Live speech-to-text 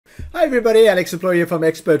Hi everybody, Alex Multiplier here from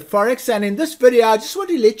Expert Forex, and in this video I just want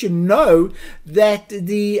to let you know that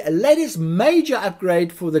the latest major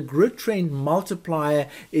upgrade for the Grid Trend Multiplier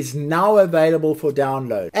is now available for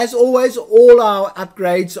download. As always, all our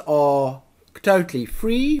upgrades are totally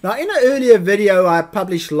free. Now, in an earlier video I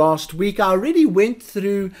published last week, I already went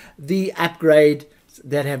through the upgrades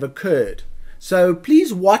that have occurred. So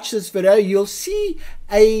please watch this video. You'll see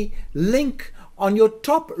a link on your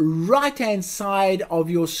top right hand side of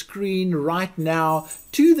your screen right now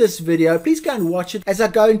to this video. Please go and watch it as I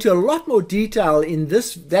go into a lot more detail in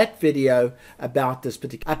that video about this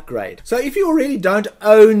particular upgrade. So if you already don't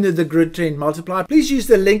own the Grid Trend Multiplier, please use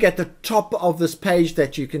the link at the top of this page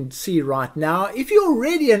that you can see right now. If you're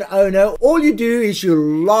already an owner, all you do is you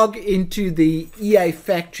log into the EA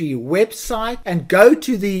Factory website and go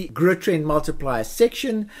to the Grid Trend Multiplier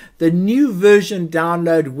section. The new version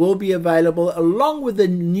download will be available along with the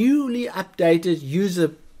newly updated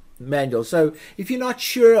user manual. So if you're not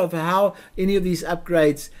sure of how any of these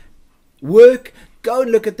upgrades work, go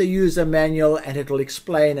and look at the user manual and it'll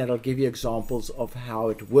explain and it'll give you examples of how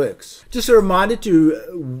it works. Just a reminder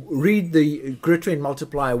to read the Grid Trend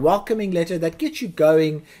Multiplier welcoming letter that gets you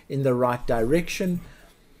going in the right direction.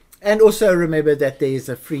 And also remember that there is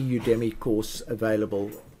a free Udemy course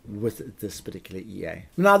available with this particular EA.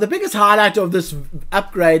 Now, the biggest highlight of this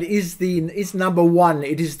upgrade is number one.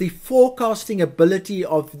 It is the forecasting ability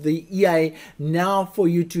of the EA now for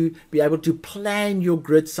you to be able to plan your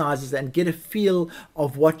grid sizes and get a feel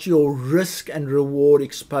of what your risk and reward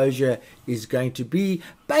exposure is going to be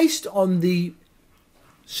based on the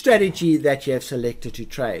strategy that you have selected to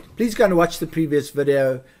trade. Please go and watch the previous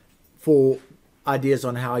video for ideas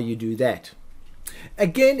on how you do that.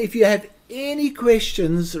 Again, if you have any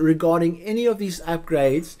questions regarding any of these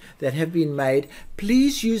upgrades that have been made,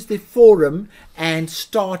 please use the forum and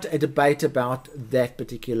start a debate about that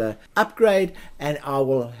particular upgrade, and I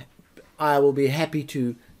will be happy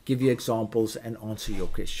to give you examples and answer your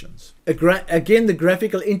questions. Again, the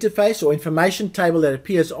graphical interface or information table that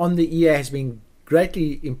appears on the EA has been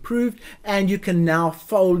greatly improved, and you can now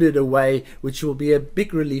fold it away, which will be a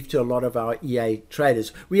big relief to a lot of our EA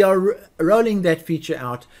traders. We are rolling that feature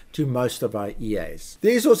out to most of our EAs.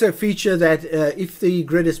 There is also a feature that if the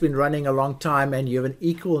grid has been running a long time and you have an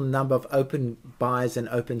equal number of open buys and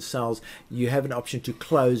open sells, you have an option to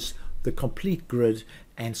close the complete grid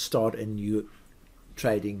and start a new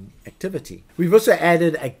trading activity. We've also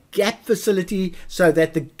added a gap facility so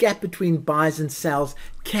that the gap between buys and sells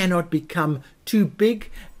cannot become too big,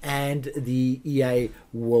 and the EA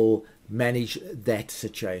will manage that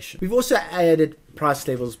situation. We've also added price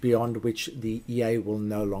levels beyond which the EA will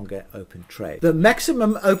no longer open trade. The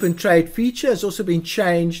maximum open trade feature has also been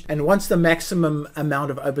changed, and once the maximum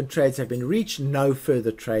amount of open trades have been reached, no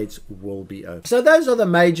further trades will be open. So those are the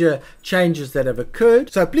major changes that have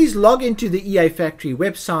occurred. So please log into the EA Factory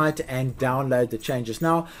website and download the changes.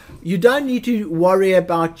 Now, you don't need to worry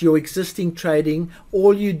about your existing trading.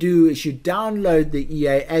 All you do is you download the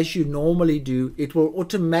EA as you normally do. It will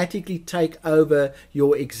automatically take over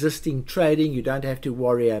your existing trading. You don't have to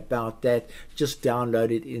worry about that. Just download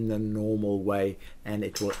it in the normal way and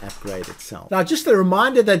it will upgrade itself. Now, just a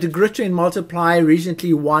reminder that the Grid Trend Multiplier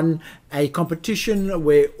recently won a competition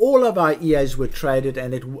where all of our EAs were traded,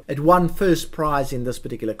 and it won first prize in this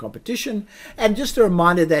particular competition. And just a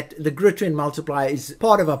reminder that the Grid Trend Multiplier is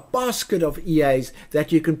part of a basket of EAs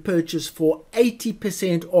that you can purchase for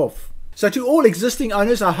 80% off. So to all existing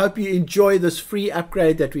owners, I hope you enjoy this free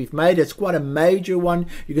upgrade that we've made. It's quite a major one.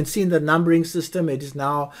 You can see in the numbering system, it is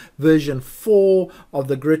now version 4 of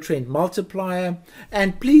the Grid Trend Multiplier.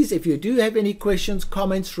 And please, if you do have any questions,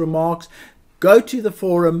 comments, remarks, go to the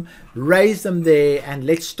forum, raise them there, and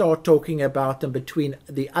let's start talking about them between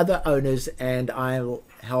the other owners, and I will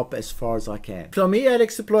help as far as I can. From me,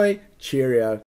 Alex Multiplier, cheerio.